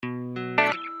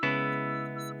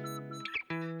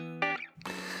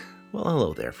Well,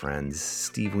 hello there, friends.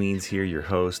 Steve Weens here, your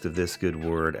host of This Good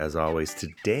Word. As always,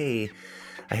 today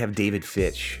I have David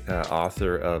Fitch,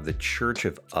 author of The Church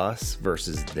of Us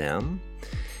versus Them.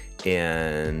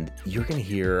 And you're going to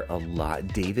hear a lot.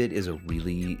 David is a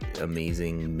really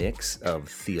amazing mix of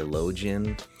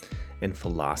theologian and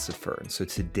philosopher. And so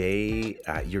today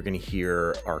you're going to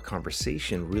hear our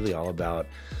conversation really all about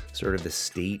sort of the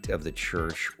state of the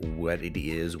church, what it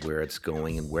is, where it's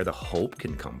going, and where the hope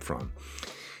can come from.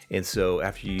 And so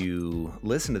after you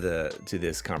listen to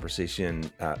this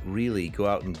conversation, really go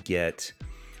out and get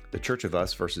The Church of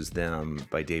Us versus Them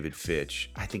by David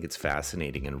Fitch. I think it's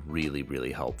fascinating and really,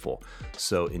 really helpful.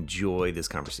 So enjoy this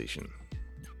conversation.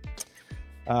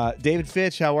 David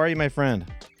Fitch, how are you, my friend?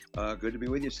 Good to be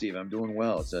with you, Steve. I'm doing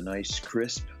well. It's a nice,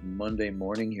 crisp Monday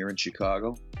morning here in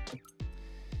Chicago.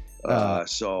 We don't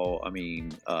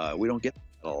get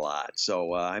a lot,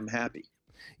 so I'm happy.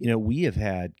 You know, we have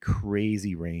had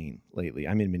crazy rain lately.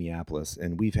 I'm in Minneapolis,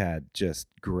 and we've had just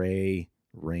gray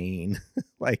rain.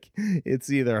 Like,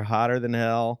 it's either hotter than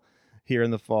hell here in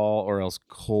the fall or else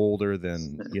colder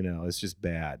than, it's just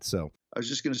bad. So I was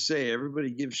just going to say,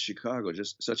 everybody gives Chicago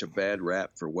just such a bad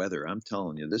rap for weather. I'm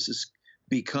telling you, this is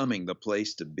becoming the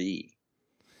place to be.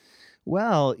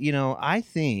 well, I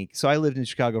think so. I lived in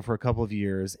Chicago for a couple of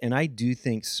years, and I do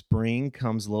think spring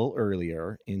comes a little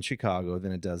earlier in Chicago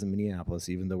than it does in Minneapolis,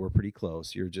 even though we're pretty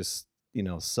close. You're just,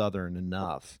 southern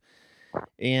enough.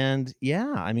 And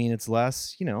yeah, I mean, it's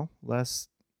less snow.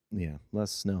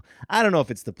 I don't know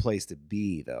if it's the place to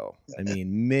be, though. I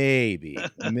mean, maybe.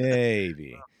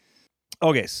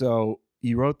 Okay, so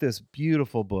you wrote this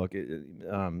beautiful book,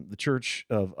 The Church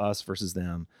of Us versus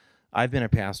Them. I've been a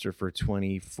pastor for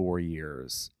 24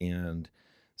 years, and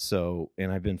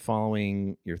I've been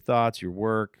following your thoughts, your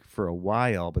work for a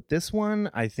while, but this one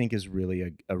I think is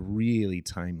really a really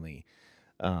timely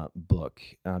book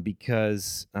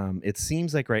because it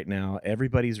seems like right now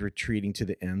everybody's retreating to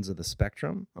the ends of the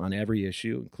spectrum on every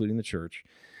issue, including the church.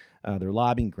 They're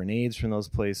lobbing grenades from those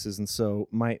places, and so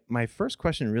my first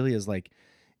question really is like,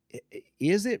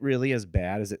 is it really as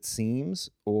bad as it seems,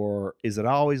 or is it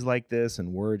always like this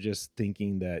and we're just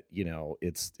thinking that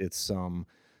it's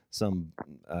some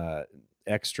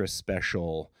extra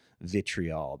special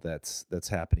vitriol that's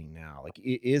happening now? Like,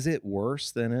 is it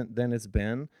worse than it's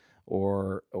been,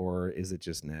 or is it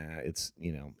just it's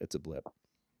it's a blip?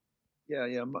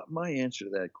 Yeah. My answer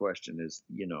to that question is,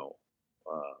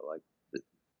 like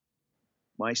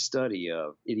my study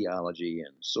of ideology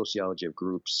and sociology of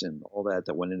groups and all that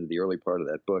went into the early part of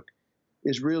that book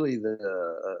is really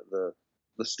the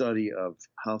study of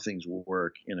how things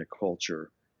work in a culture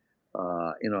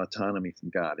in autonomy from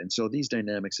God. And so these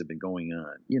dynamics have been going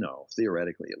on,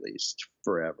 theoretically at least,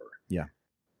 forever. Yeah.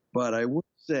 But I will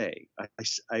say, I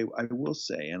will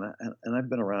say, and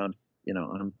I've been around,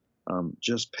 I'm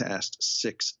just past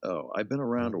 60. I've been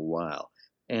around a while,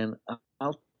 and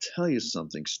I'll tell you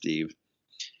something, Steve.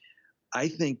 I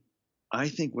think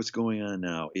what's going on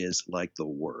now is like the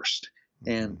worst.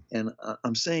 And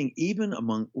I'm saying even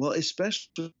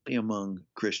especially among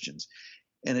Christians,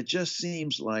 and it just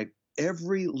seems like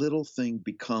every little thing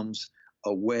becomes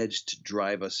a wedge to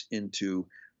drive us into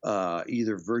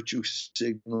either virtue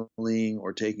signaling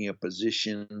or taking a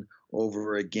position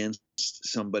over against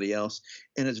somebody else.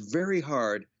 And it's very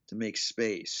hard to make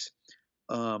space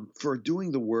for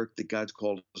doing the work that God's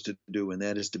called us to do, and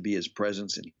that is to be His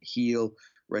presence and heal,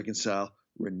 reconcile,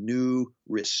 renew,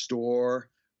 restore,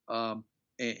 and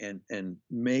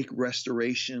make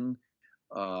restoration,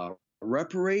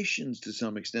 reparations to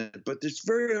some extent. But it's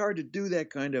very hard to do that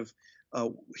kind of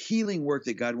healing work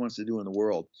that God wants to do in the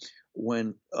world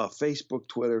when Facebook,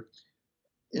 Twitter,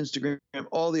 Instagram,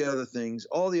 all the other things,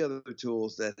 all the other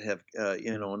tools that have,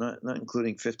 not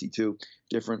including 52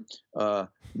 different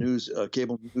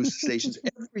cable news stations,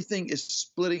 everything is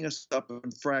splitting us up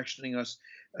and fractioning us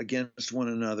against one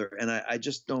another. And I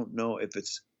just don't know if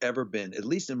it's ever been, at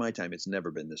least in my time, it's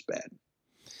never been this bad.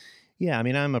 Yeah, I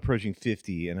mean, I'm approaching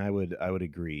 50, and I would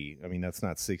agree. I mean, that's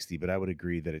not 60, but I would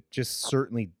agree that it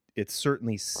certainly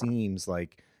seems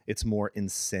like it's more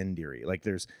incendiary. Like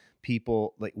there's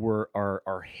people like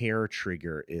our hair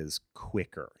trigger is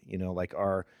quicker. Like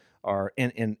our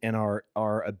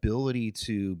ability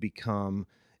to become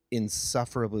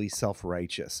insufferably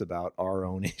self-righteous about our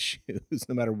own issues,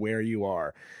 no matter where you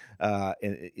are,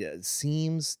 and it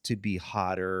seems to be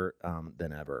hotter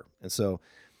than ever. And so,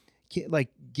 give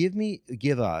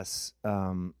us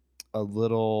a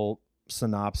little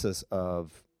synopsis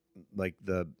of like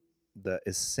the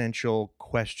essential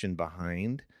question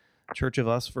behind Church of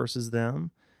Us versus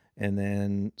Them, and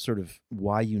then sort of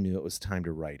why you knew it was time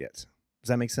to write it. Does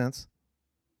that make sense?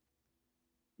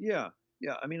 Yeah,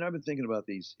 yeah. I mean, I've been thinking about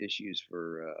these issues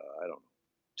for I don't know,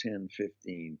 10,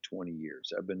 15, 20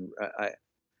 years. I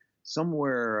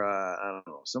somewhere I don't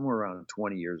know, somewhere around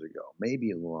 20 years ago,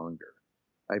 maybe longer.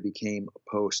 I became a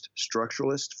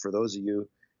post-structuralist. For those of you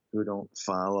who don't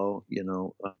follow,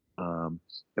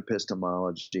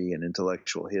 epistemology and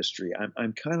intellectual history,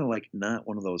 I'm kind of like not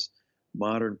one of those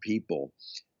modern people.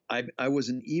 I was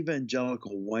an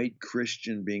evangelical white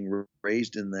Christian being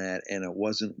raised in that, and it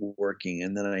wasn't working.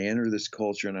 And then I enter this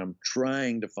culture, and I'm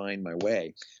trying to find my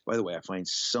way. By the way, I find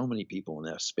so many people in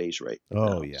that space right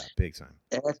Oh now. yeah, big time.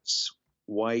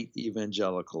 Ex-white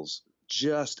evangelicals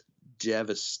just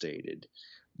devastated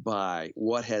by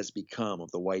what has become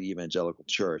of the white evangelical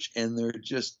church, and they're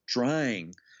just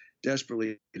trying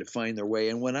desperately to find their way.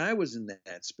 And when I was in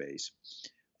that space,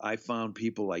 I found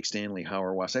people like Stanley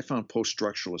Hauerwas. I found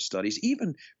post-structuralist studies,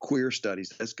 even queer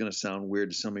studies. That's going to sound weird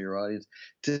to some of your audience.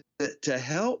 To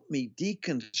help me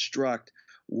deconstruct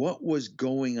what was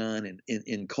going on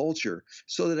in culture,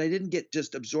 so that I didn't get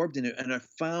just absorbed in it, and I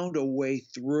found a way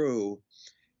through,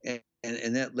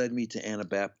 and that led me to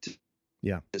Anabaptist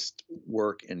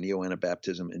work and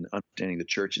neo-Anabaptism, and understanding the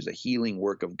church is a healing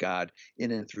work of God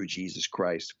in and through Jesus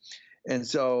Christ. And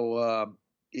so,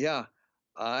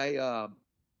 I.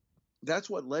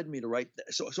 That's what led me to write.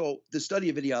 So the study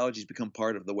of ideology has become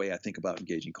part of the way I think about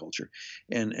engaging culture.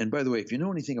 And by the way, if you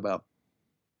know anything about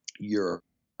Europe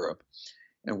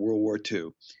and World War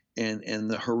II and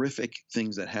the horrific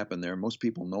things that happened there, most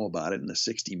people know about it, and the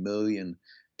 60 million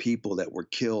people that were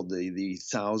killed, the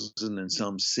 1,000 and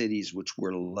some cities which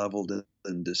were leveled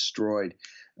and destroyed,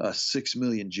 6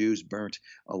 million Jews burnt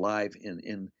alive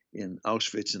in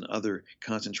Auschwitz and other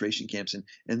concentration camps, and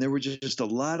there were just a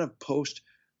lot of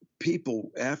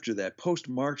people after that,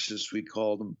 post-Marxists, we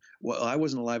called them. Well, I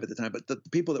wasn't alive at the time, but the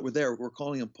people that were there were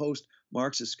calling them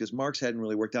post-Marxists because Marx hadn't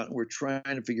really worked out, and we're trying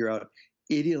to figure out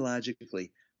ideologically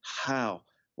how,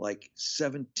 like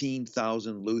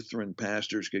 17,000 Lutheran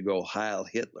pastors could go Heil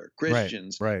Hitler.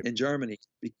 Christians right. in Germany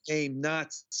became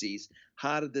Nazis.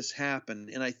 How did this happen?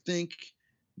 And I think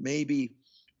maybe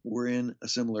we're in a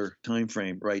similar time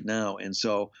frame right now. And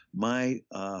so my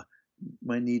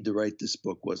need to write this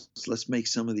book was, let's make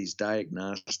some of these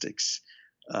diagnostics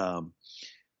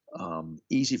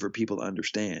easy for people to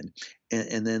understand,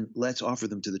 and then let's offer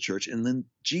them to the church. And then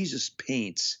Jesus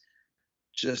paints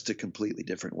just a completely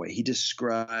different way. He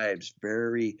describes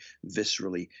very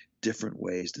viscerally different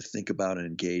ways to think about and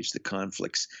engage the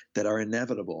conflicts that are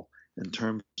inevitable in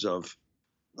terms of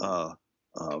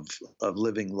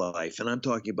living life. And I'm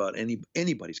talking about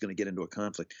anybody's going to get into a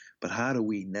conflict, but how do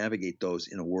we navigate those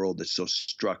in a world that's so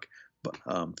struck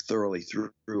thoroughly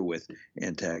through with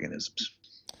antagonisms?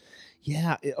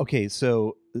 Yeah. Okay.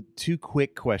 So 2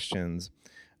 quick questions.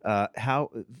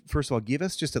 First of all, give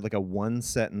us just like a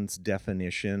 1-sentence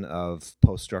definition of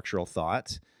post-structural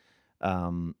thought.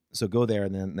 So go there,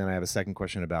 and then I have a second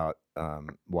question about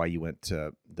why you went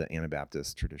to the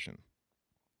Anabaptist tradition.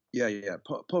 Yeah.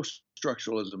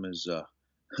 Post-structuralism is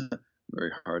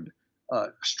very hard.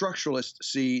 Structuralists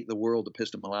see the world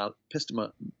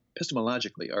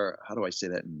epistemologically, or how do I say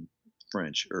that in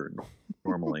French or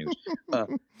normal language?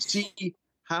 See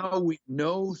how we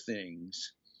know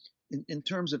things in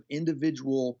terms of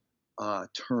individual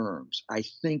terms. I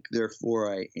think,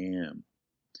 therefore I am.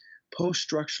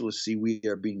 Post-structuralists see we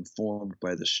are being formed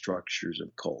by the structures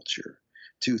of culture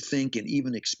to think and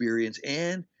even experience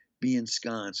and be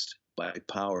ensconced by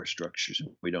power structures.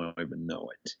 We don't even know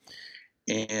it.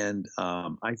 And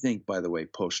I think, by the way,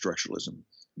 post-structuralism,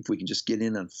 if we can just get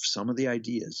in on some of the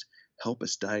ideas, help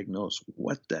us diagnose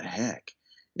what the heck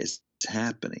is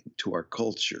happening to our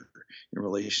culture in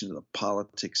relation to the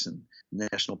politics and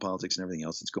national politics and everything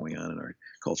else that's going on in our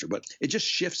culture. But it just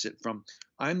shifts it from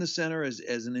I'm the center as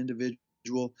an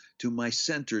individual to my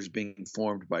centers being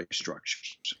formed by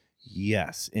structures.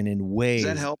 Yes, and in ways.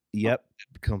 Does that help? Yep,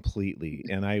 completely.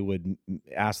 And I would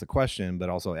ask the question, but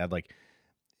also add, like,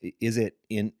 is it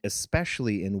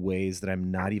especially in ways that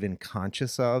I'm not even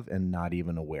conscious of and not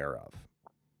even aware of?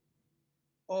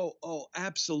 Oh,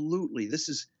 absolutely. This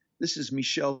is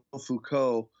Michel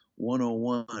Foucault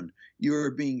 101.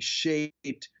 You're being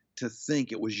shaped to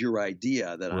think it was your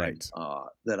idea that I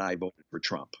voted for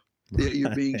Trump. Right.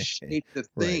 You're being shaped to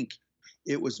think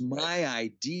it was my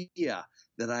idea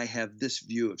that I have this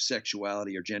view of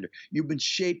sexuality or gender. You've been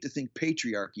shaped to think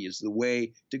patriarchy is the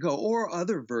way to go, or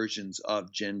other versions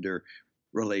of gender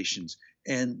relations.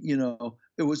 And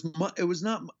it was not.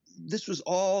 This was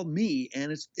all me,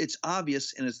 and it's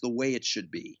obvious, and it's the way it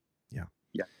should be.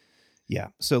 Yeah.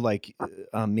 So, like,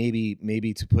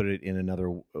 maybe to put it in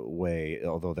another way,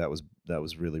 although that was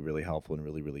really, really helpful and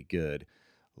really, really good.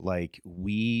 like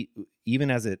we,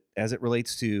 even as it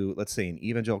relates to, let's say, an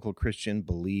evangelical Christian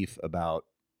belief about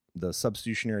the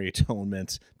substitutionary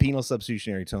atonement, penal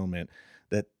substitutionary atonement,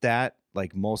 that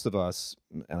like most of us,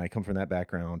 and I come from that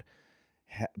background,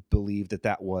 believed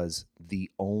that was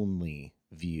the only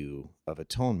view of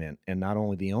atonement, and not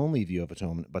only the only view of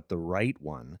atonement, but the right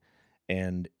one.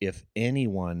 And if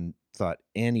anyone thought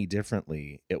any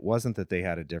differently, it wasn't that they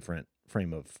had a different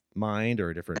frame of mind or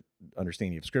a different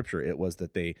understanding of scripture. It was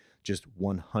that they just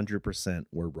 100%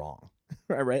 were wrong.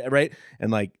 Right.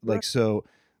 And like so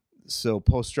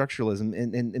post-structuralism,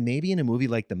 and maybe in a movie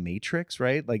like The Matrix,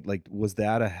 right? Like was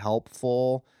that a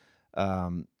helpful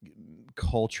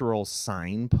cultural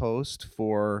signpost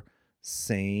for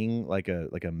saying like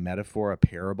a metaphor, a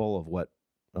parable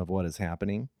of what is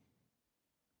happening?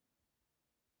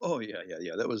 Oh yeah.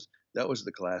 That was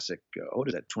the classic. What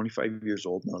is that? 25 years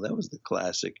old now. That was the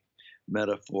classic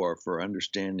metaphor for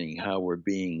understanding how we're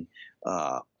being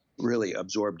really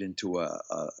absorbed into a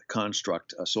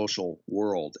construct, a social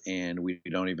world, and we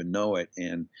don't even know it.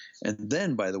 And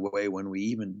then, by the way, when we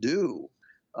even do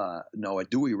know it,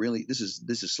 do we really? This is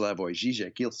Slavoj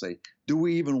Žižek. He'll say, do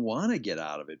we even want to get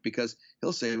out of it? Because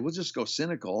he'll say, we'll just go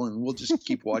cynical and we'll just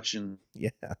keep watching. Yeah.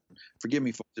 Forgive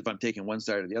me, folks, if I'm taking one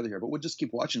side or the other here, but we'll just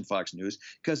keep watching Fox News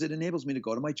because it enables me to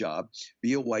go to my job,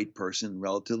 be a white person,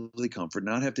 relatively comfort,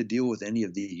 not have to deal with any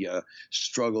of the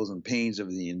struggles and pains of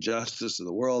the injustice of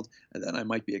the world, and then I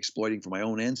might be exploiting for my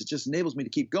own ends. It just enables me to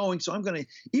keep going. So I'm going to,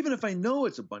 even if I know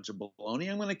it's a bunch of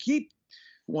baloney, I'm going to keep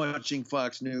watching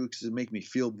Fox News to make me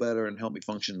feel better and help me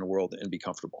function in the world and be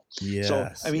comfortable. Yes, so,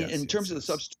 I mean, in terms of the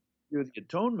substitute of the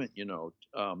atonement,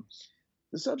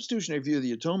 the substitutionary view of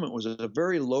the atonement was a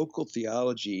very local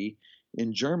theology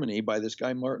in Germany by this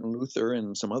guy Martin Luther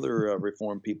and some other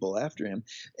Reformed people after him,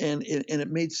 and it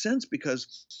made sense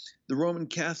because the Roman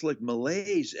Catholic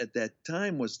malaise at that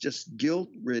time was just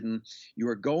guilt-ridden. You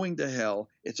are going to hell.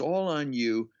 It's all on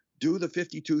you. Do the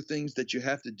 52 things that you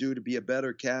have to do to be a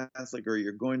better Catholic, or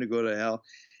you're going to go to hell.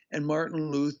 And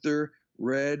Martin Luther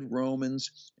read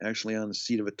Romans actually on the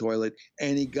seat of a toilet,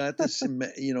 and he got this,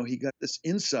 he got this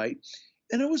insight,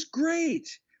 and it was great.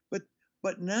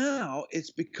 But now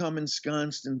it's become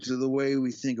ensconced into the way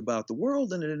we think about the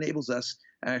world, and it enables us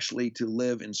actually to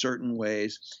live in certain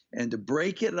ways. And to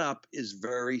break it up is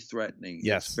very threatening.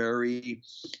 Yes. It's very,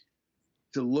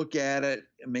 to look at it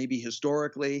maybe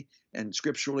historically and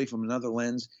scripturally from another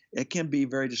lens, it can be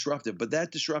very disruptive. But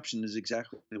that disruption is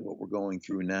exactly what we're going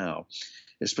through now,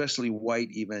 especially white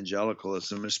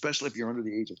evangelicalism, especially if you're under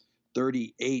the age of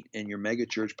 38 and your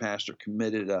megachurch pastor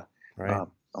committed a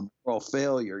moral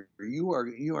failure. You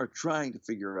are trying to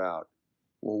figure out,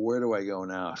 well, where do I go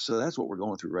now? So that's what we're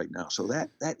going through right now. So that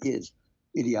is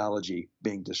ideology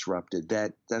being disrupted.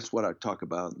 That's what I talk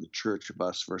about in the Church of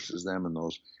Us versus Them in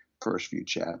those first few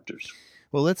chapters.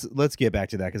 Well, let's get back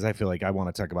to that, because I feel like I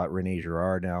want to talk about Rene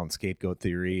Girard now and scapegoat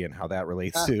theory and how that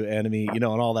relates to enemy, and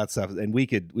all that stuff. And we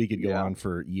could go on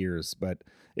for years, but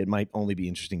it might only be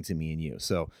interesting to me and you.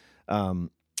 So,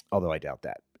 although I doubt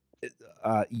that.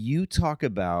 You talk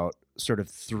about sort of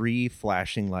 3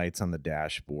 flashing lights on the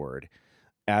dashboard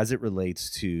as it relates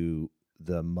to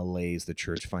the malaise the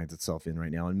church finds itself in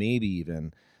right now, and maybe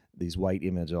even these white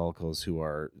evangelicals who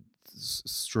are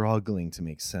struggling to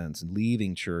make sense and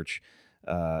leaving church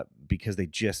because they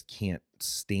just can't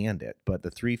stand it. But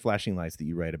the 3 flashing lights that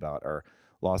you write about are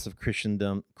loss of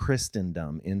Christendom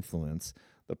influence,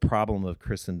 the problem of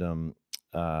Christendom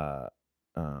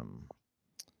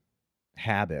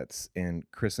habits,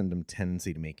 and Christendom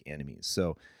tendency to make enemies.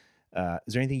 So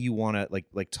is there anything you want to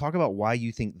like talk about why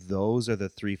you think those are the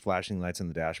 3 flashing lights on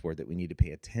the dashboard that we need to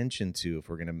pay attention to if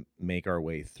we're going to make our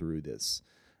way through this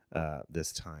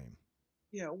time?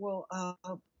 Yeah, well,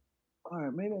 all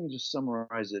right, maybe I can just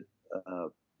summarize it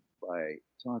by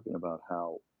talking about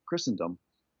how Christendom,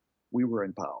 we were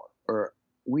in power, or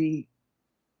we,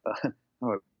 how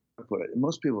do I put it?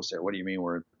 Most people say, what do you mean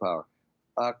we're in power?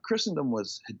 Christendom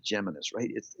was hegemonous,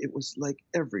 right? It was like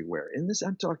everywhere. In this,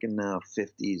 I'm talking now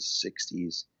 50s,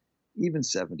 60s, even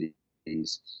 70s.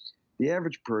 The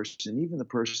average person, even the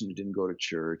person who didn't go to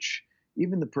church,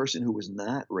 even the person who was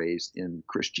not raised in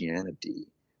Christianity,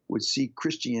 would see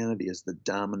Christianity as the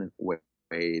dominant way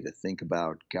to think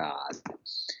about God.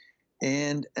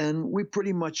 And we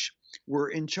pretty much were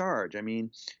in charge. I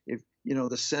mean, if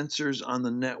the censors on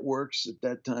the networks at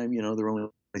that time, there were only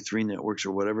 3 networks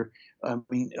or whatever. I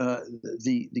mean,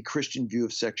 the Christian view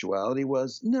of sexuality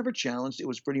was never challenged. It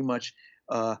was pretty much,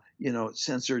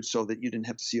 censored so that you didn't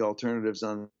have to see alternatives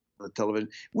on the television.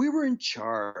 We were in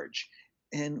charge.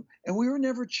 and we were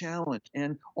never challenged.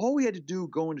 And all we had to do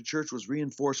going to church was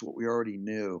reinforce what we already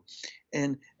knew.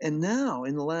 And now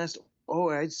in the last,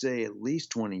 I'd say at least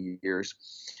 20 years,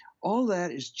 all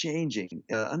that is changing.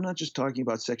 I'm not just talking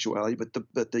about sexuality, but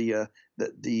the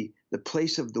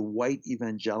place of the white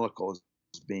evangelical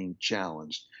is being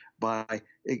challenged by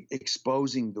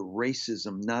exposing the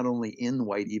racism not only in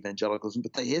white evangelicalism,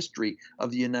 but the history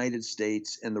of the United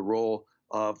States and the role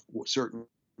of certain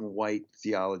white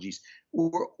theologies.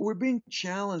 We're being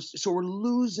challenged, so we're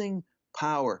losing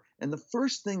power. And the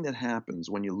first thing that happens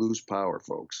when you lose power,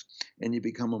 folks, and you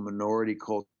become a minority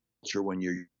culture, when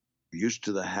you're used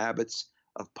to the habits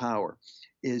of power,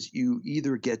 is you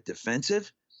either get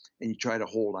defensive and you try to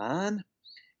hold on,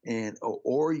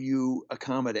 or you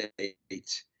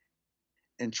accommodate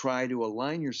and try to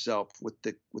align yourself with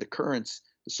the currents,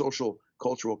 the social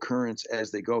cultural currents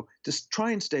as they go, to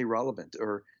try and stay relevant,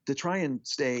 or to try and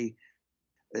stay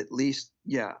at least,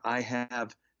 yeah, I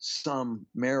have some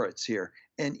merits here.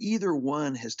 And either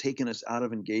one has taken us out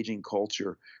of engaging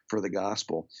culture for the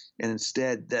gospel, and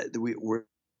instead that we're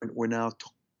now,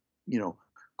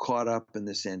 caught up in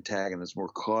this antagonism. We're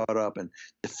caught up in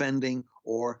defending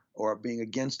or being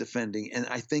against defending, and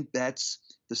I think that's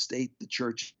the state the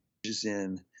church is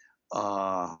in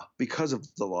because of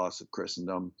the loss of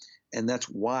Christendom, and that's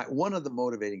why one of the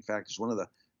motivating factors, one of the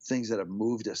things that have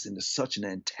moved us into such an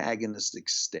antagonistic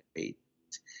state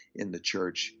in the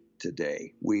church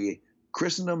today.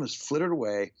 Christendom has flittered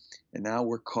away, and now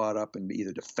we're caught up in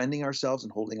either defending ourselves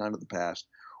and holding on to the past,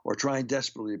 or trying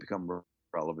desperately to become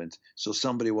relevant so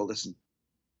somebody will listen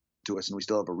to us and we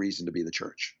still have a reason to be the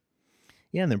church.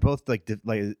 Yeah, and they're both like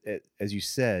as you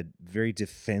said, very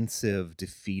defensive,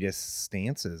 defeatist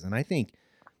stances. And I think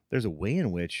there's a way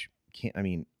in which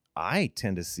I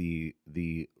tend to see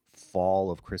the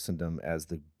fall of Christendom as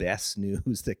the best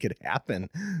news that could happen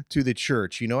to the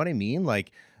church. You know what I mean?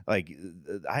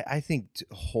 I think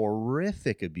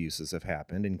horrific abuses have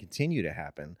happened and continue to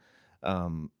happen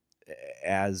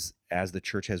as the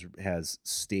church has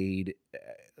stayed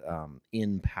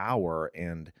in power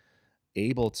and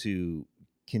able to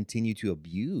continue to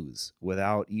abuse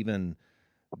without even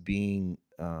being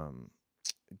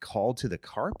called to the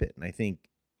carpet. And I think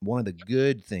one of the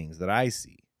good things that I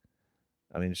see,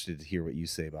 I'm interested to hear what you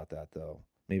say about that, though.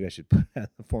 Maybe I should put that in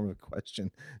the form of a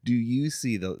question. Do you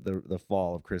see the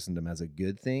fall of Christendom as a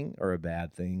good thing or a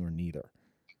bad thing, or neither?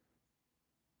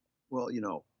 Well,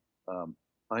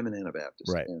 I'm an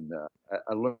Anabaptist, right. And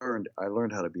I learned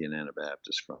how to be an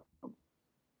Anabaptist from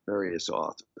various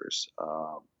authors.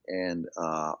 And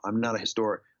I'm not a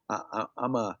historic.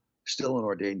 I'm still an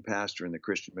ordained pastor in the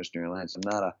Christian Missionary Alliance. I'm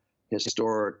not a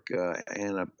historic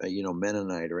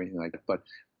Mennonite or anything like that.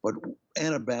 But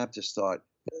Anabaptist thought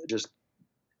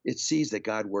it sees that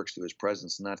God works through His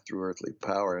presence, not through earthly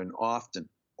power, and often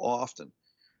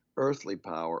earthly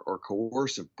power or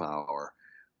coercive power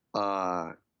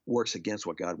works against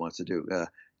what God wants to do.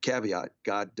 Caveat: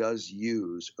 God does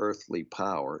use earthly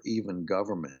power, even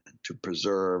government, to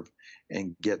preserve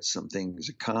and get some things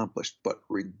accomplished. But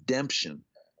redemption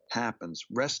happens,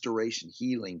 restoration,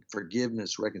 healing,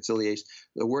 forgiveness, reconciliation,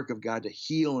 the work of God to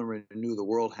heal and renew the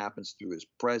world happens through His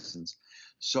presence.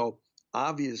 So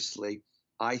obviously,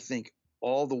 I think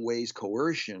all the ways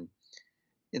coercion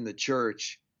in the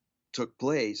church took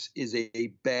place is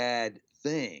a bad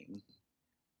thing,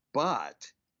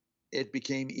 but it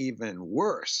became even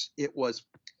worse. It was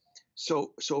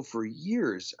so for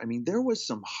years. I mean, there was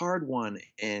some hard won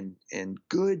and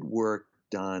good work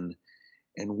done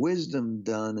and wisdom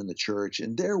done in the church,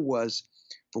 and there was,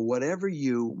 for whatever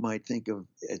you might think of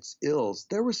its ills,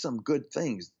 there were some good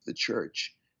things the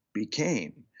church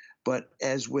became. But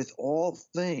as with all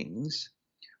things,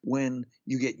 when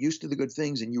you get used to the good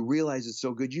things and you realize it's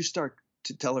so good, you start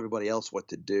to tell everybody else what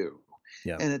to do.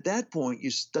 Yeah. And at that point,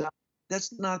 you stop.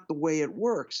 That's not the way it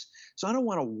works. So I don't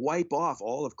want to wipe off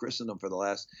all of Christendom for the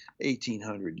last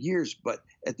 1,800 years. But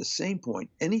at the same point,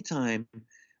 anytime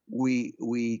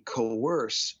we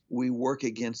coerce, we work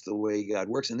against the way God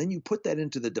works. And then you put that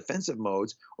into the defensive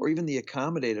modes or even the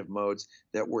accommodative modes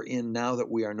that we're in now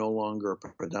that we are no longer a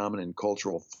predominant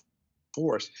cultural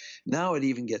force. Now it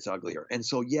even gets uglier. And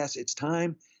so, yes, it's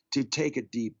time to take a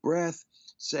deep breath,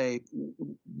 say,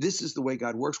 this is the way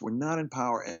God works. We're not in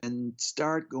power, and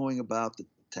start going about the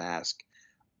task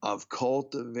of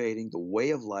cultivating the way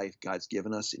of life God's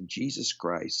given us in Jesus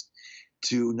Christ,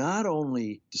 to not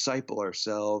only disciple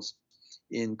ourselves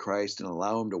in Christ and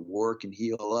allow Him to work and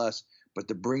heal us, but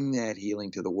to bring that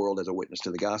healing to the world as a witness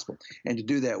to the gospel. And to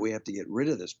do that, we have to get rid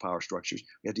of this power structures.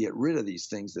 We have to get rid of these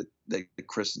things that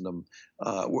Christendom,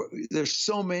 there's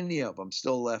so many of them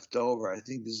still left over. I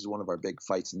think this is one of our big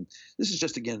fights. And this is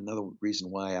just, again, another reason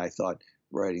why I thought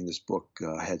writing this book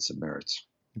had some merits.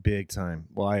 Big time.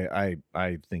 Well,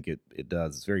 I think it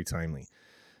does. It's very timely.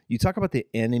 You talk about the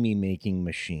enemy making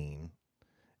machine.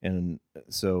 And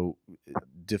so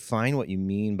define what you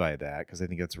mean by that, because I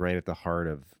think that's right at the heart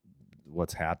of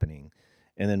what's happening.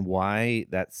 And then why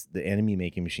that's the enemy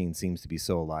making machine seems to be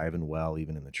so alive and well,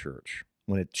 even in the church,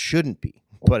 when it shouldn't be,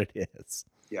 but it is.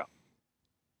 Yeah.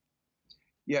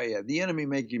 The enemy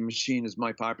making machine is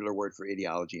my popular word for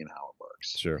ideology and how it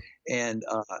works. Sure. And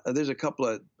there's a couple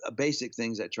of basic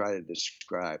things I try to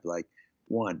describe, like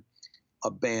one, a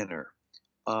banner.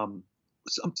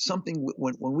 Something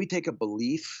when we take a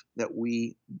belief that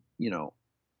we,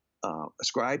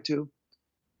 ascribe to,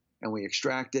 and we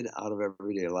extract it out of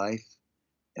everyday life,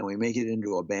 and we make it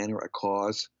into a banner, a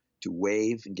cause to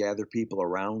wave and gather people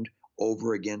around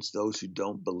over against those who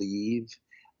don't believe.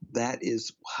 That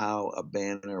is how a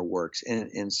banner works.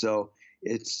 And so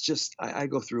it's just, I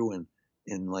go through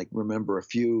and like remember a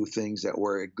few things that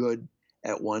were good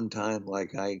at one time.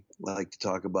 Like I like to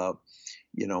talk about,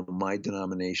 my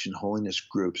denomination, holiness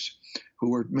groups,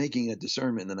 who were making a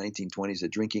discernment in the 1920s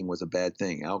that drinking was a bad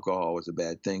thing, alcohol was a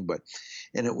bad thing,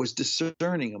 and it was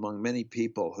discerning among many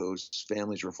people whose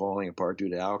families were falling apart due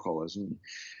to alcoholism.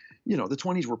 The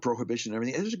 20s were prohibition and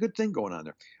everything. There's a good thing going on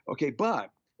there. Okay, but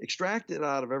extracted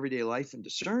out of everyday life and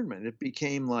discernment, it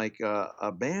became like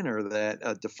a banner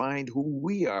that defined who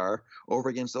we are over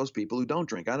against those people who don't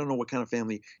drink. I don't know what kind of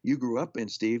family you grew up in,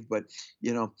 Steve, but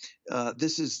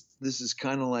this is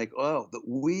kind of like,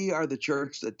 we are the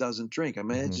church that doesn't drink.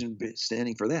 Imagine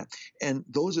standing for that. And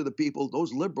those are the people,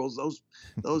 those liberals,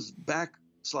 those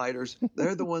backsliders,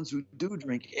 they're the ones who do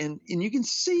drink. And you can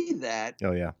see that.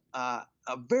 Oh yeah.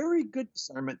 A very good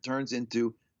discernment turns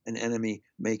into an enemy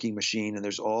making machine, and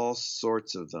there's all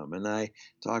sorts of them. And I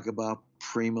talk about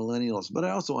premillennials, but I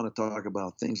also want to talk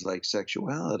about things like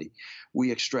sexuality.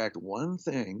 We extract one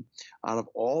thing out of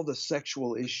all the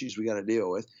sexual issues we got to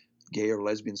deal with, gay or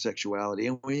lesbian sexuality,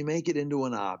 and we make it into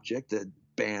an object, a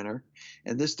banner,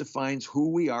 and this defines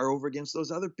who we are over against those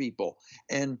other people.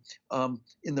 And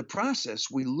in the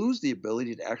process, we lose the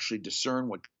ability to actually discern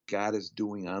what God is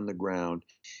doing on the ground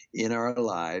in our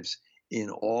lives in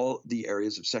all the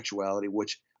areas of sexuality,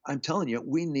 which I'm telling you,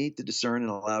 we need to discern and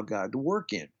allow God to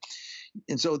work in.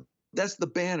 And so that's the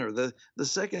banner. The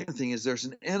second thing is there's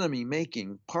an enemy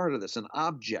making part of this, an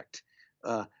object.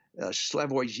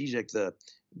 Slavoj Žižek,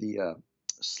 the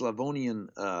Slavonian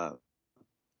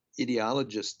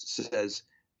ideologist,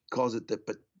 calls it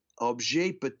the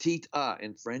objet petit a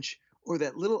in French, or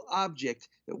that little object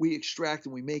that we extract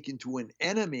and we make into an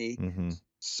enemy,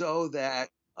 so that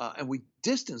and we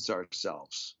distance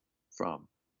ourselves from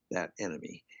that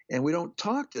enemy. And we don't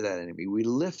talk to that enemy. We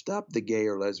lift up the gay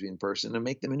or lesbian person and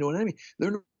make them into an enemy.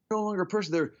 They're no longer a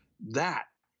person. They're that.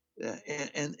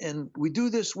 And we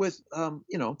do this with,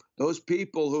 those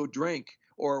people who drink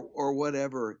or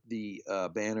whatever the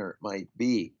banner might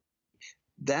be.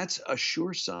 That's a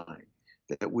sure sign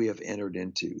that we have entered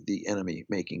into the enemy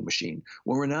making machine,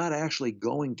 when we're not actually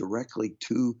going directly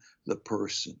to the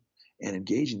person and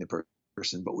engaging the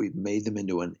person, but we've made them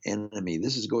into an enemy.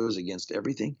 This goes against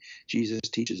everything Jesus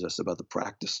teaches us about the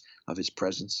practice of his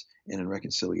presence and in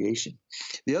reconciliation.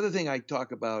 The other thing I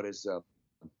talk about is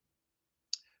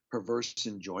perverse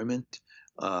enjoyment.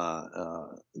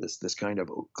 This kind of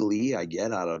glee I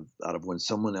get out of when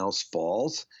someone else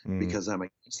falls because I'm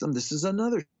against them. This is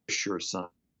another sure sign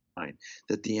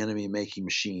that the enemy making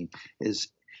machine is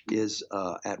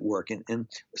at work. And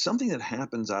something that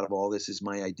happens out of all this is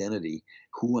my identity,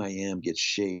 who I am, gets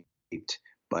shaped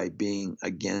by being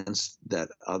against that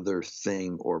other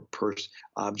thing or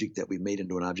object that we've made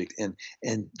into an object. And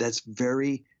that's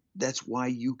why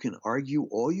you can argue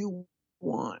all you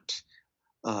want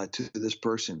to this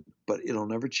person, but it'll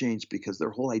never change, because their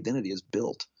whole identity is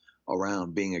built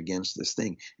around being against this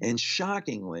thing. And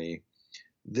shockingly,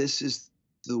 this is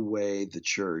the way the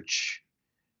church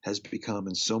has become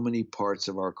in so many parts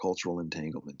of our cultural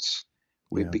entanglements.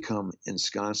 We've become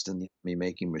ensconced in the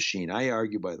enemy-making machine. I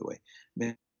argue, by the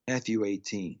way, Matthew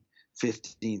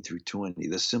 18:15 through 20,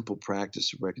 the simple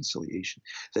practice of reconciliation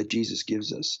that Jesus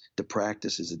gives us to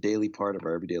practice as a daily part of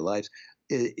our everyday lives,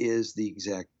 is the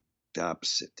exact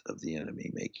opposite of the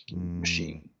enemy-making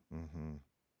machine. Mm-hmm.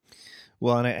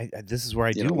 Well, and this is where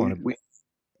I do want to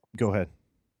go ahead.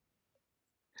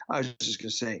 I was just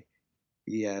going to say,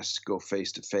 yes, go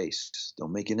face to face.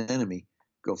 Don't make an enemy.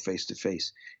 go face to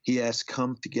face. He asks,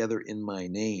 come together in my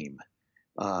name.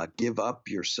 Give up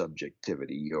your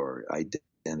subjectivity, your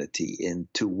identity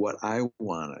into what I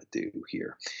want to do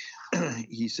here.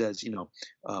 He says,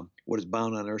 what is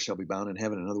bound on earth shall be bound in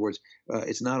heaven. In other words,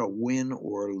 it's not a win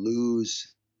or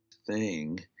lose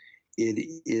thing.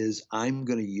 It is, I'm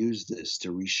going to use this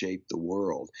to reshape the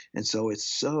world. And so it's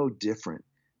so different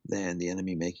than the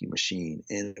enemy making machine.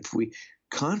 And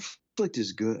conflict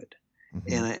is good.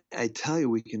 Mm-hmm. And I tell you,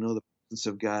 we can know the presence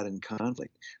of God in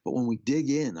conflict. But when we dig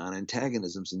in on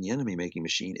antagonisms in the enemy making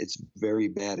machine, it's very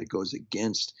bad. It goes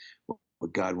against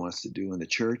what God wants to do in the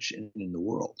church and in the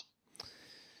world.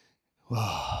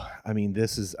 Well, I mean,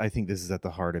 I think this is at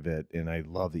the heart of it, and I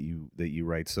love that you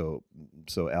write so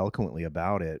eloquently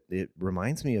about it. It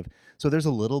reminds me of, so there's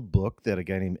a little book that a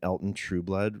guy named Elton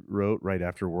Trueblood wrote right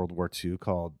after World War II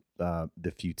called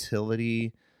The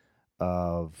Futility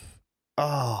of,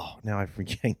 oh, now I'm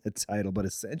forgetting the title, but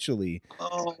essentially,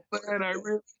 oh man, I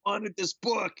really wanted this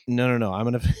book. No, I'm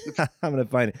gonna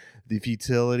find it. The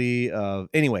Futility of,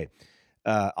 anyway.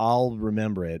 I'll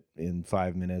remember it in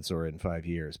 5 minutes or in 5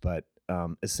 years, but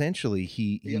essentially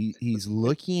he's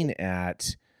looking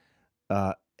at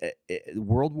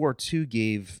World War II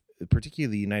gave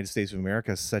particularly the United States of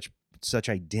America such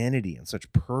identity and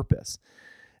such purpose.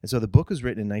 And so the book was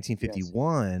written in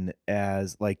 1951 yes.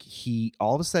 as like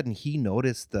all of a sudden he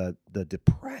noticed the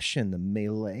depression, the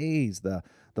malaise, the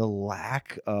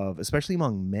lack of, especially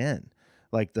among men,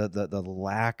 like the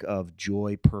lack of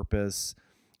joy, purpose.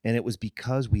 And it was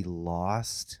because we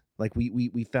lost, like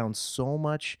we found so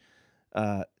much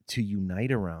to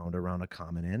unite around a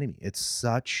common enemy. It's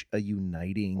such a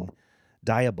uniting,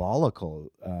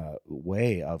 diabolical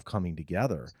way of coming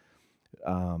together.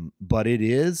 But it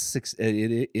is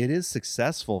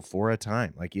successful for a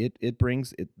time. Like it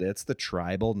brings it. That's the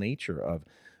tribal nature of,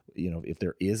 if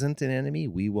there isn't an enemy,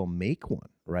 we will make one.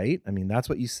 Right? I mean, that's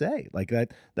what you say. Like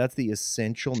that's the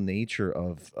essential nature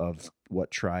of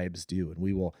what tribes do, and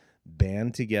we will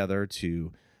band together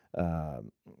to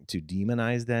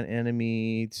demonize that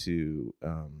enemy, to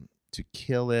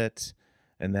kill it,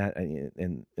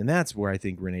 and that's where I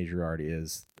think Rene Girard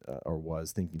is or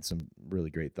was thinking some really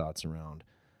great thoughts around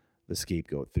the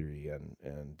scapegoat theory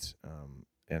and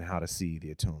how to see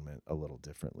the atonement a little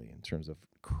differently in terms of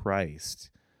Christ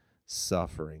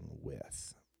suffering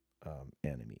with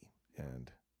enemy.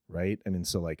 And right, I mean,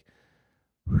 so like,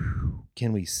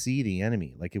 can we see the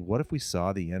enemy? Like, what if we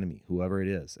saw the enemy, whoever it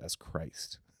is, as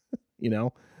Christ,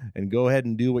 and go ahead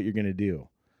and do what you're going to do,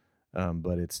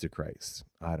 but it's to Christ.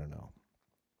 I don't know.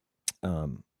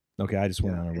 Okay, I just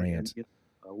went on a rant.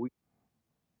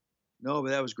 No,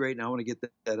 but that was great, and I want to get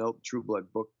that Elton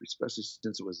Trueblood book, especially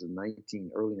since it was the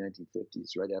early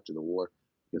 1950s, right after the war,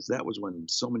 because that was when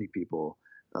so many people,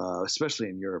 especially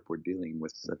in Europe, were dealing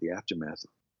with the aftermath of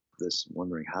this,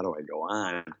 wondering, how do I go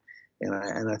on?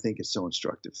 And I think it's so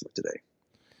instructive for today.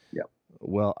 Yeah.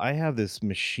 Well, I have this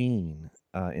machine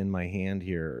in my hand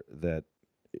here that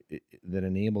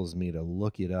enables me to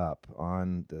look it up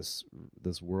on this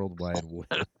World Wide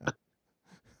Web.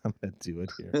 I'm gonna do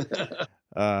it here.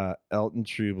 Elton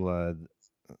Trueblood,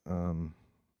 The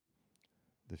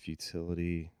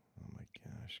Futility. Oh my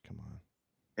gosh, come on.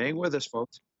 Hang with us,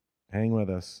 folks. Hang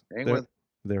with us.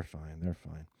 They're fine. They're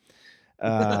fine.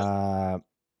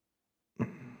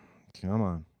 Come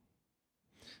on.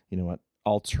 You know what?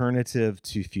 Alternative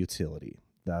to Futility.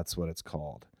 That's what it's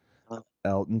called.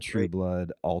 Elton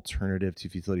Trueblood, Alternative to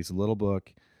Futility. It's a little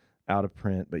book, out of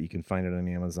print, but you can find it on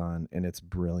Amazon, and it's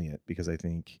brilliant because I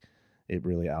think it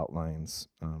really outlines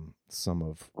some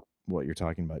of what you're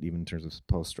talking about, even in terms of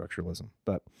post-structuralism.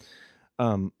 But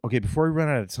okay, before we run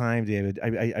out of time, David,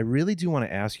 I really do want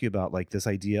to ask you about like this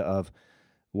idea of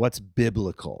what's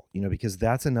biblical, because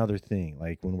that's another thing.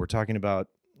 Like when we're talking about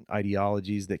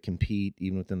ideologies that compete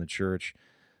even within the church,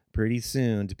 pretty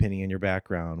soon, depending on your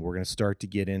background, we're going to start to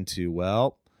get into,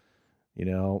 well,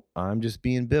 I'm just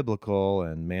being biblical,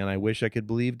 and man, I wish I could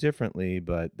believe differently,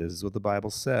 but this is what the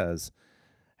Bible says.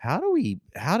 How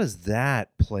does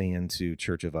that play into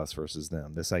Church of Us versus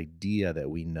Them, this idea that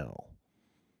we know?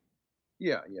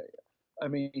 Yeah. I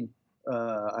mean,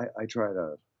 I try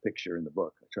to picture in the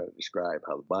book, I try to describe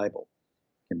how the Bible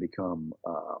can become,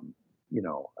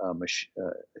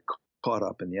 caught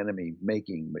up in the enemy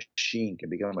making machine, can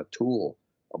become a tool,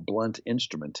 a blunt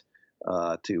instrument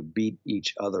to beat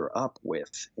each other up with.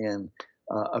 And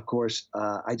of course,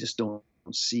 I just don't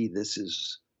see this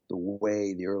as the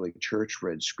way the early church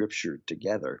read scripture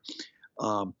together.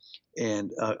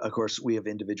 And of course, we have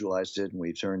individualized it, and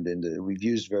we've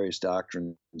used various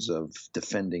doctrines of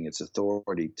defending its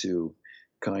authority to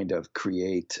kind of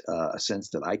create a sense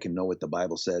that I can know what the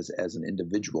Bible says as an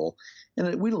individual,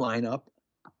 and we line up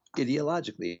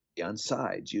ideologically on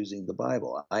sides using the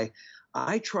Bible.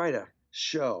 I try to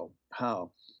show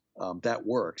how that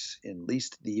works in at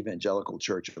least the evangelical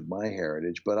church of my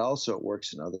heritage, but also it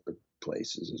works in other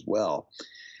places as well.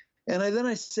 And then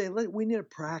I say we need a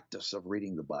practice of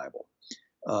reading the Bible.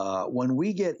 When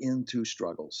we get into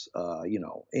struggles,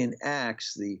 in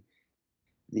Acts,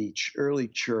 the early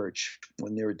church,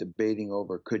 when they were debating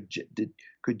over could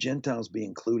Gentiles be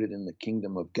included in the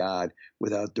kingdom of God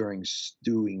without doing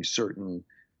certain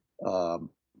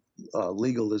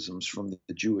legalisms from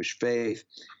the Jewish faith,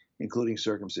 including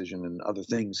circumcision and other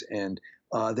things, and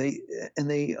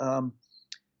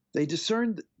they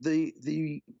discerned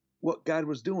the what God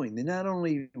was doing. They not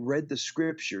only read the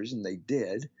scriptures, and they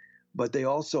did, but they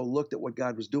also looked at what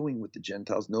God was doing with the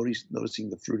Gentiles,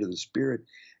 noticing the fruit of the Spirit,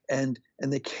 and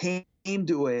they came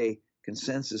to a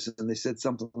consensus, and they said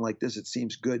something like this: "It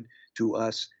seems good to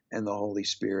us and the Holy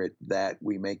Spirit that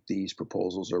we make these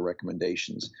proposals or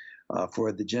recommendations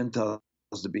for the Gentiles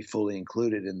to be fully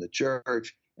included in the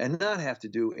church and not have to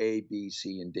do A, B,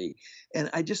 C, and D."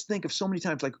 And I just think of so many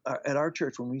times, like at our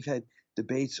church, when we've had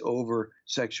debates over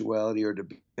sexuality or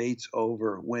debates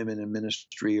over women in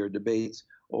ministry or debates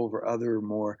over other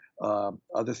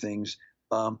things.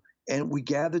 And we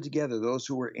gathered together those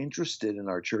who were interested in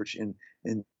our church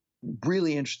and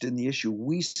really interested in the issue.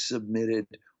 We submitted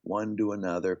one to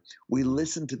another. We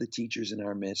listened to the teachers in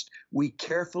our midst. We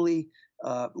carefully,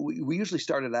 we usually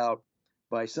started out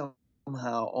by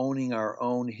somehow owning our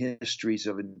own histories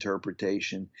of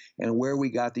interpretation and where we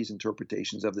got these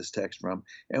interpretations of this text from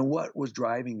and what was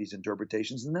driving these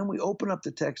interpretations. And then we open up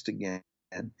the text again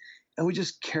and we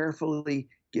just carefully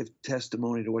give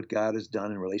testimony to what God has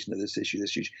done in relation to this issue.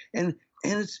 And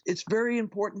it's very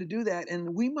important to do that.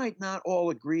 And we might not all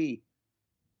agree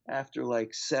after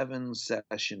like 7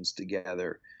 sessions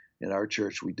together. In our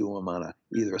church, we do them on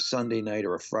either a Sunday night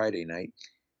or a Friday night.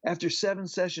 After 7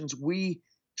 sessions, we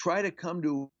try to come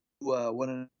to what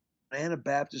an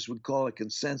Anabaptist would call a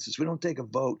consensus. We don't take a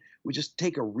vote. We just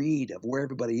take a read of where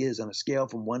everybody is on a scale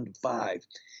from 1 to 5.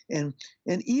 And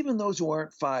even those who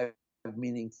aren't 5,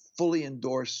 meaning fully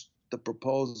endorse the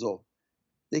proposal,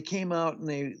 they came out and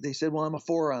they said, well, I'm a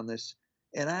 4 on this.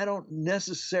 And I don't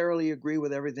necessarily agree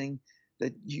with everything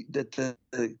that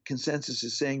the consensus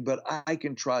is saying, but I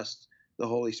can trust the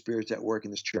Holy Spirit's at work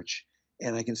in this church,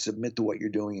 and I can submit to what you're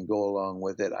doing and go along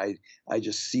with it. I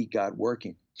just see God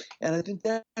working. And I think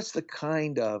that's the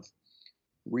kind of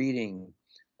reading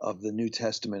of the New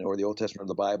Testament or the Old Testament of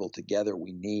the Bible together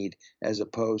we need, as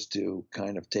opposed to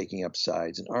kind of taking up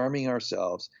sides and arming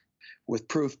ourselves with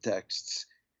proof texts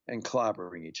and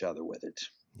clobbering each other with it.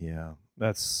 Yeah,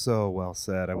 that's so well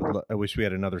said. I wish we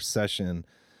had another session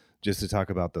just to talk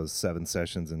about those 7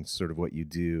 sessions and sort of what you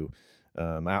do.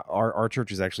 Our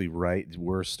church is actually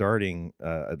we're starting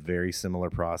a very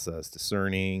similar process: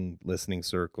 discerning, listening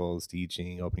circles,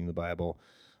 teaching, opening the Bible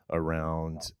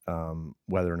around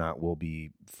whether or not we'll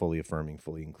be fully affirming,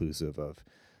 fully inclusive of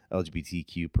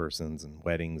LGBTQ persons and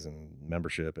weddings and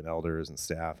membership and elders and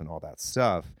staff and all that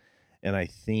stuff. And I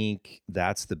think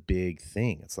that's the big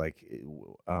thing. It's like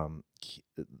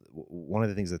one of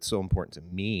the things that's so important to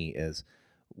me is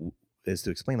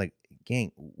to explain, like,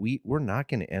 gang, we're not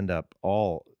going to end up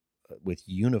all with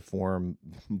uniform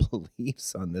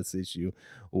beliefs on this issue.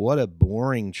 What a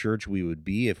boring church we would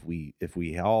be if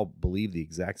we all believe the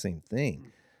exact same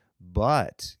thing.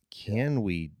 But can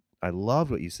we, I love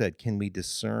what you said, can we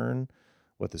discern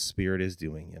what the Spirit is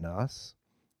doing in us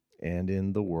and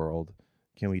in the world?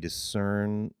 Can we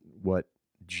discern what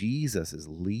Jesus is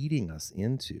leading us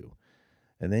into?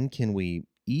 And then can we,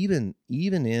 even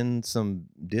in some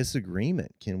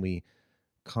disagreement, can we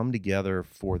come together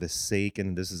for the sake,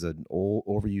 and this is an old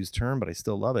overused term, but I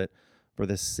still love it, for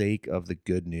the sake of the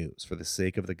good news, for the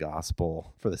sake of the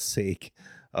gospel, for the sake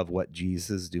of what Jesus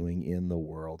is doing in the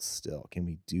world still? Can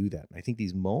we do that? And I think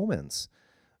these moments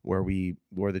where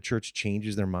the church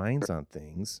changes their minds on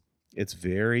things, it's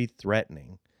very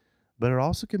threatening, but it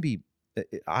also can be,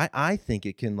 I think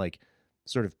it can, like,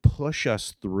 sort of push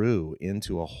us through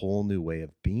into a whole new way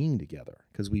of being together,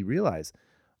 because we realize,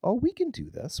 oh, we can do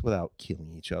this without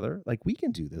killing each other. Like, we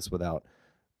can do this without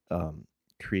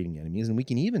creating enemies, and we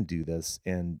can even do this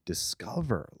and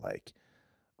discover, like,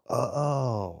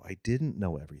 oh, I didn't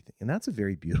know everything. And that's a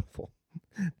very beautiful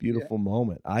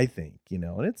moment, I think,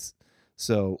 and it's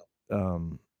so,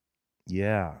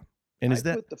 yeah. And is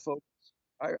that put the focus,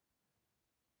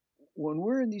 when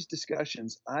we're in these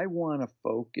discussions, I want to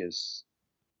focus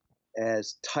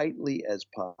as tightly as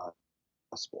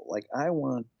possible. Like, I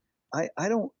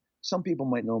don't some people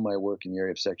might know my work in the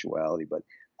area of sexuality, but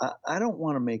I don't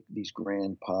want to make these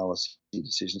grand policy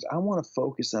decisions. I want to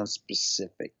focus on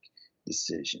specific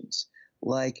decisions,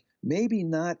 like maybe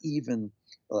not even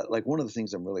like one of the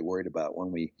things I'm really worried about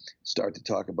when we start to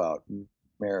talk about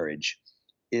marriage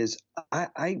is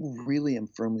I really am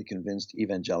firmly convinced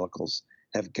evangelicals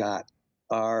have got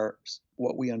our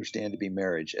what we understand to be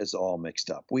marriage as all mixed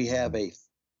up. We have a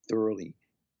thoroughly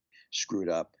screwed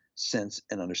up sense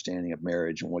and understanding of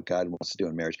marriage and what God wants to do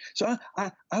in marriage. So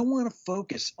I want to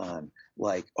focus on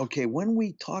like, okay, when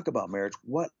we talk about marriage,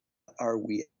 what are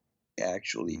we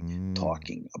actually Mm.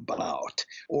 talking about?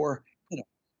 Or,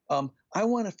 I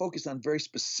want to focus on very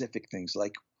specific things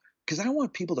like, because I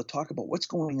want people to talk about what's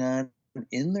going on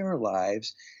in their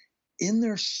lives, in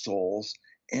their souls,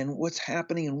 and what's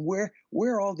happening and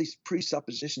where all these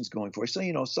presuppositions going for. So,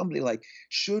 somebody like,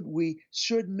 should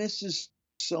Mrs.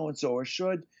 So and so, or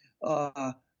should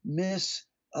Miss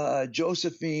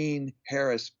Josephine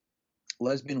Harris,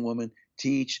 lesbian woman,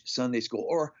 teach Sunday school,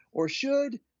 or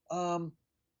should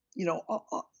you know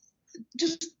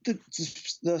just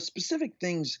the specific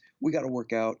things we got to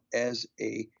work out as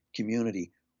a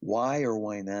community. Why or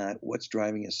why not? What's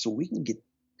driving us? So we can get.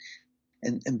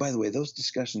 And by the way, those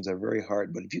discussions are very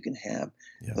hard, but if you can have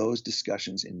Yeah. those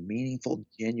discussions in meaningful,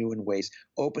 genuine ways,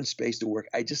 open space to work,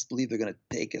 I just believe they're going to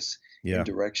take us in Yeah.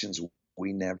 directions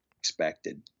we never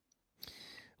expected.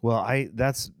 Well,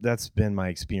 that's been my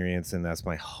experience, and that's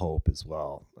my hope as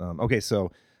well. Okay,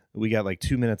 so we got like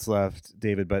 2 minutes left,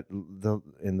 David, but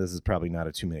and this is probably not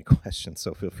a 2 minute question,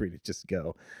 so feel free to just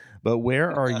go. But where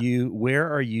are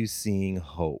you seeing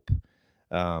hope?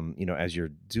 As you're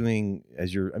doing,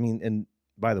 I mean, and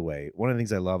by the way, one of the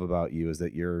things I love about you is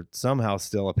that you're somehow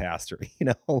still a pastor,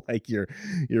 like you're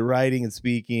writing and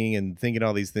speaking and thinking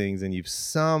all these things, and you've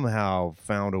somehow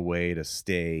found a way to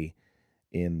stay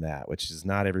in that, which is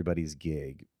not everybody's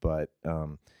gig. But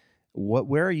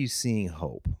where are you seeing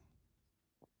hope?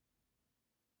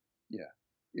 Yeah,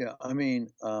 yeah. I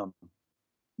mean, some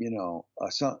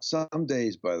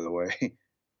days, by the way,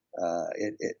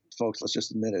 folks, let's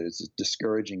just admit it, it's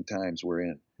discouraging times we're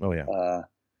in. Oh yeah.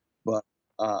 But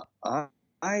I,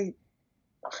 I,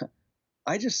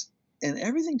 I just, and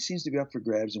everything seems to be up for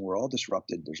grabs, and we're all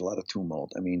disrupted. There's a lot of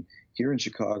tumult. I mean, here in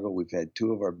Chicago, we've had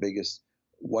two of our biggest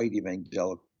white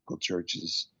evangelical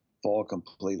churches fall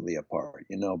completely apart,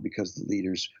 because the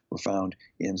leaders were found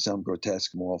in some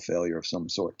grotesque moral failure of some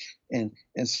sort. And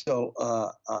so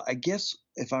I guess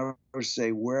if I were to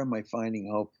say, where am I finding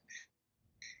hope?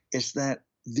 It's that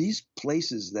these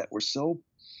places that were so,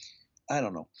 I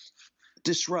don't know,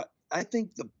 disrupt. I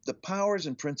think the powers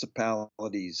and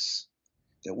principalities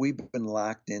that we've been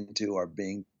locked into are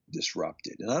being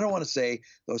disrupted. And I don't want to say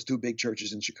those two big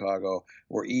churches in Chicago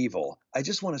were evil. I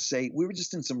just want to say we were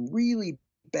just in some really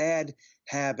bad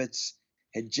habits,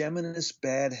 hegemonous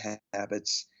bad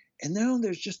habits, and now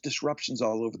there's just disruptions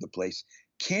all over the place.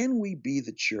 Can we be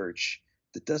the church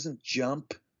that doesn't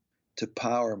jump to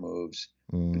power moves,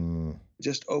 Mm.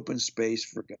 just open space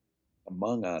for God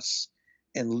among us,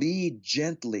 and lead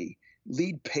gently,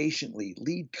 lead patiently,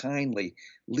 lead kindly,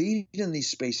 lead in these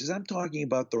spaces? I'm talking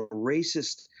about the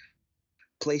racist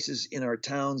places in our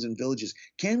towns and villages.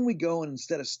 Can we go and,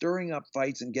 instead of stirring up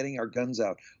fights and getting our guns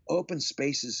out, open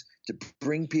spaces to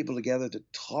bring people together to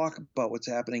talk about what's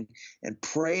happening and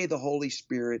pray the Holy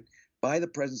Spirit by the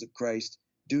presence of Christ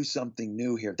do something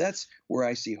new here? That's where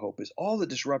I see hope. Is all the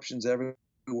disruptions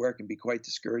everywhere can be quite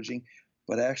discouraging,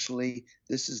 but actually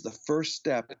this is the first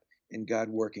step in God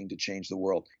working to change the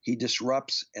world. He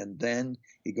disrupts and then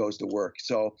he goes to work.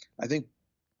 So I think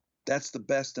that's the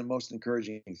best and most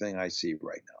encouraging thing I see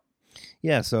right now.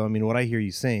 Yeah. So I mean, what I hear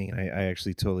you saying, I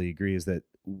actually totally agree, is that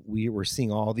we're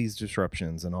seeing all these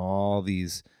disruptions and all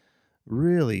these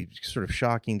really sort of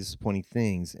shocking, disappointing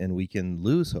things, and we can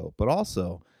lose hope. But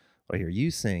also, what I hear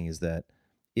you saying is that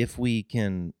if we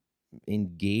can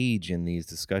engage in these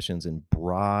discussions in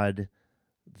broad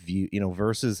view,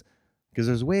 versus, because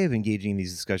there's a way of engaging in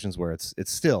these discussions where it's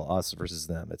still us versus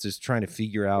them. It's just trying to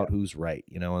figure out Yeah. who's right,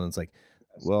 and it's like,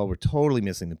 well, we're totally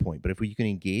missing the point. But if we can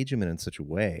engage them in such a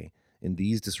way in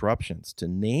these disruptions, to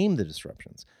name the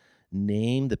disruptions,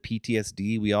 name the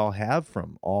PTSD we all have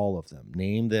from all of them,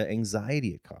 name the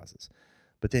anxiety it causes,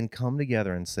 but then come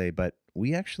together and say, but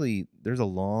there's a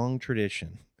long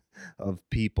tradition of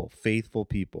people, faithful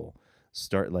people,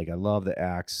 like I love the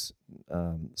Acts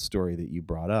story that you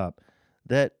brought up,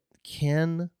 that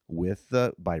can,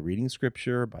 by reading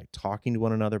scripture, by talking to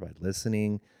one another, by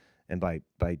listening, and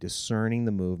by discerning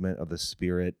the movement of the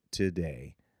Spirit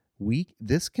today,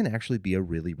 this can actually be a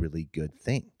really, really good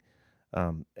thing.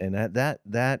 And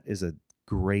that is a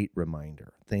great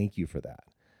reminder. Thank you for that.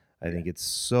 I think it's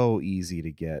so easy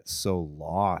to get so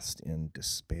lost in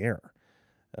despair.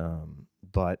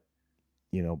 But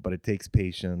it takes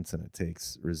patience and it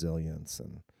takes resilience.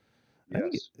 And I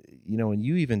think, and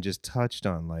you even just touched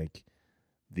on like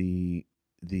the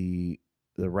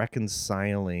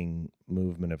reconciling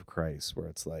movement of Christ, where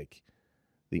it's like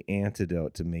the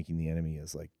antidote to making the enemy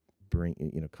is like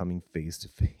coming face to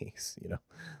face,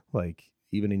 like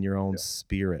even in your own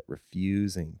spirit,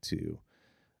 refusing to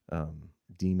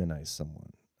demonize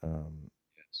someone.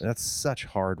 That's such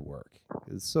hard work.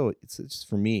 It's just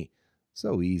for me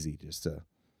so easy just to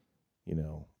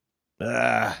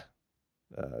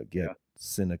get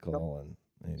cynical. And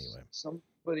anyway,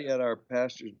 somebody at our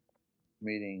pastor's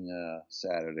meeting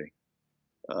Saturday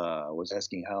was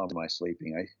asking, how am I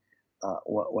sleeping?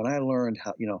 When I learned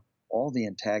how, all the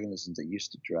antagonisms that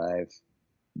used to drive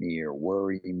me or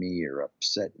worry me or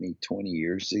upset me 20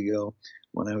 years ago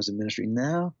when I was in ministry,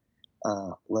 now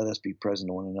let us be present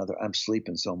to one another. I'm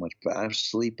sleeping so much, but I'm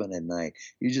sleeping at night.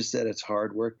 You just said it's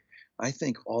hard work. I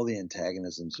think all the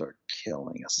antagonisms are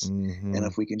killing us. Mm-hmm. And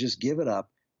if we can just give it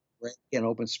up, in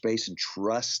open space and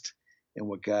trust in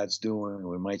what God's doing,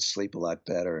 we might sleep a lot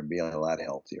better and be a lot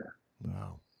healthier.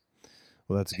 Wow.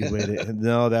 Well, that's a good way to,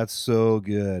 no, that's so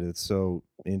good. It's so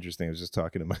interesting. I was just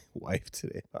talking to my wife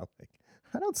today about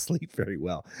I don't sleep very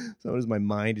well. So my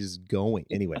mind is going.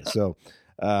 Anyway, so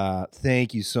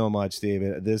thank you so much,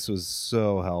 David. This was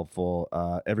so helpful.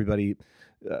 Everybody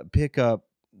pick up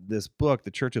this book,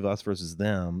 The Church of Us versus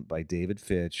Them by David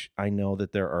Fitch. I know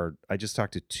that I just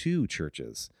talked to 2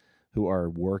 churches who are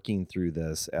working through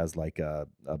this as like a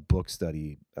book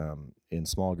study in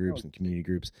small groups and community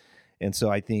groups. And so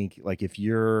I think like if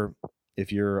you're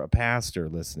a pastor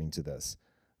listening to this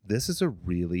is a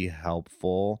really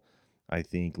helpful, I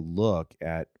think, look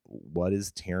at what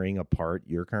is tearing apart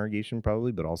your congregation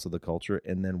probably, but also the culture,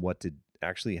 and then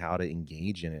how to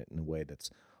engage in it in a way that's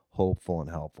hopeful and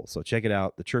helpful. So check it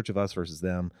out, The Church of Us versus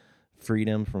Them,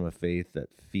 Freedom from a Faith That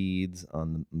Feeds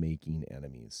on Making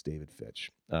Enemies, David Fitch.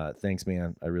 Thanks,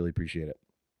 man. I really appreciate it.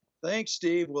 Thanks,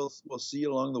 Steve. We'll see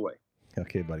you along the way.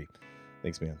 Okay, buddy.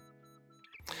 Thanks, man.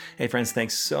 Hey, friends,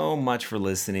 thanks so much for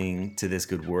listening to This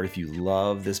Good Word. If you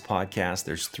love this podcast,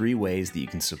 there's 3 ways that you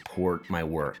can support my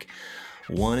work.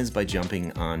 One is by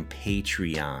jumping on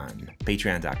Patreon,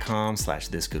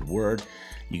 patreon.com/thisgoodword.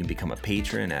 You can become a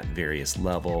patron at various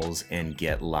levels and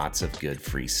get lots of good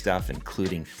free stuff,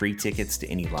 including free tickets to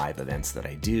any live events that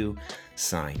I do,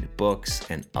 signed books,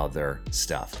 and other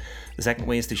stuff. The second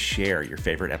way is to share your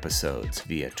favorite episodes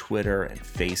via Twitter and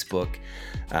Facebook,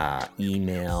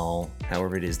 email,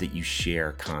 however it is that you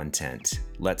share content.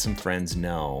 Let some friends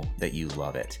know that you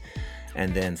love it.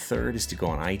 And then third is to go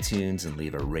on iTunes and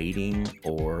leave a rating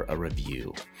or a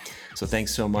review. So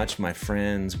thanks so much, my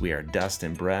friends. We are dust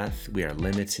and breath. We are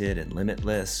limited and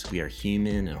limitless. We are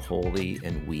human and holy,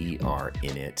 and we are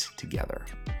in it together.